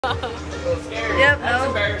little scary. Yep, That's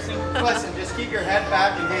embarrassing. Listen, just keep your head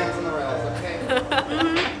back and hands on the rails, okay?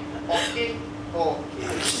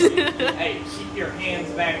 Hey, keep your hands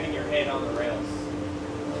back and your head on the rails.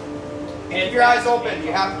 Keep your eyes open.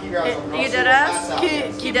 You have to keep your eyes open. You dead ass?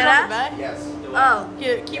 Keep it on the back? Yes. Oh.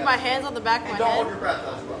 Keep my hands on the back of my Don't head. hold your breath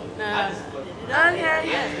as well. Okay.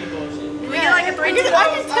 Can we get like a 3, 2, 1? I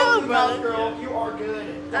can tell, brother. Girl, you are good.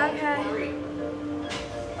 Okay.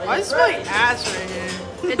 Why is my ass right here?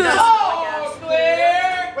 It does. Oh,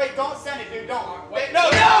 clear! Wait, don't send it, dude. Don't. Wait, No!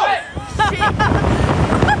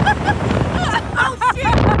 Oh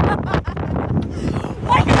shit!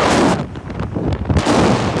 What?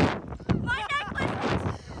 My necklace!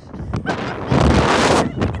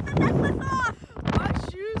 Get the necklace off! My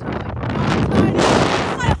shoes are like tiny.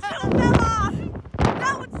 My shoe fell off!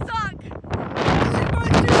 That would suck! My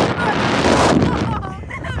shoes are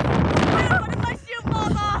What if my shoe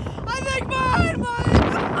falls off? I think mine!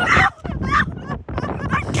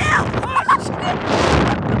 My shoe!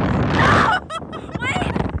 No!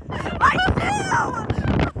 Wait! My shoe!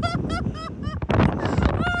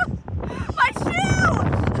 My shoe!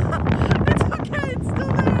 It's okay, it's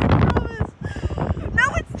still there, I promise. No,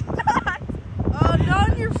 it's not! Oh, not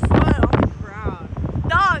on your front, on the ground.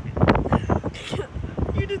 Dog!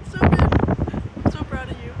 You did so good. I'm so proud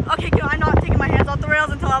of you. Okay, good. I'm not taking my hands off the rails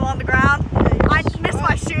until I'm on the ground. I missed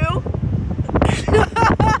my shoe.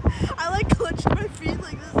 I like clenched my feet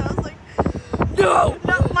like this. I was like, no!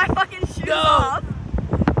 No, my fucking shoe's No. off.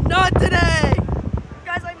 Not today!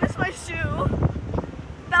 Guys, I missed my shoe.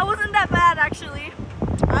 That wasn't that bad, actually.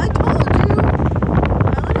 I told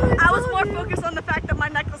you. I was more focused on the fact that my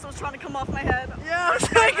necklace was trying to come off my head. Yeah, I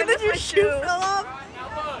was like, and then missed your my shoe shoe. fell off.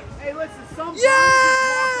 Hey, listen, some Yeah!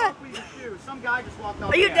 guy just walked off with your shoe. Some guy just walked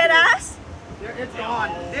off. Are you with dead your shoe. ass? It's gone.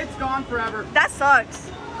 It's gone forever. That sucks.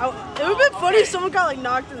 It would have been funny if someone got like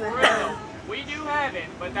knocked in the head. We do have it,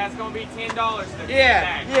 but that's gonna be $10 to Yeah.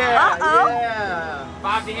 back. Uh-oh. Yeah.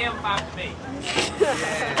 5 to him, 5 to me.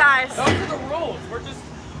 Guys, Those are the rules. We're just.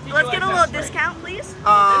 let's get a little discount, please.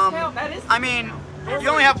 Discount? That is. I mean, you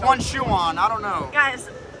only have one shoe on. I don't know. Guys,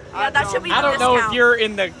 yeah, that should be the I don't know if discount. you're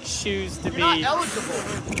in the shoes to You're not be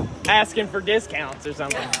eligible. asking for discounts or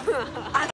something.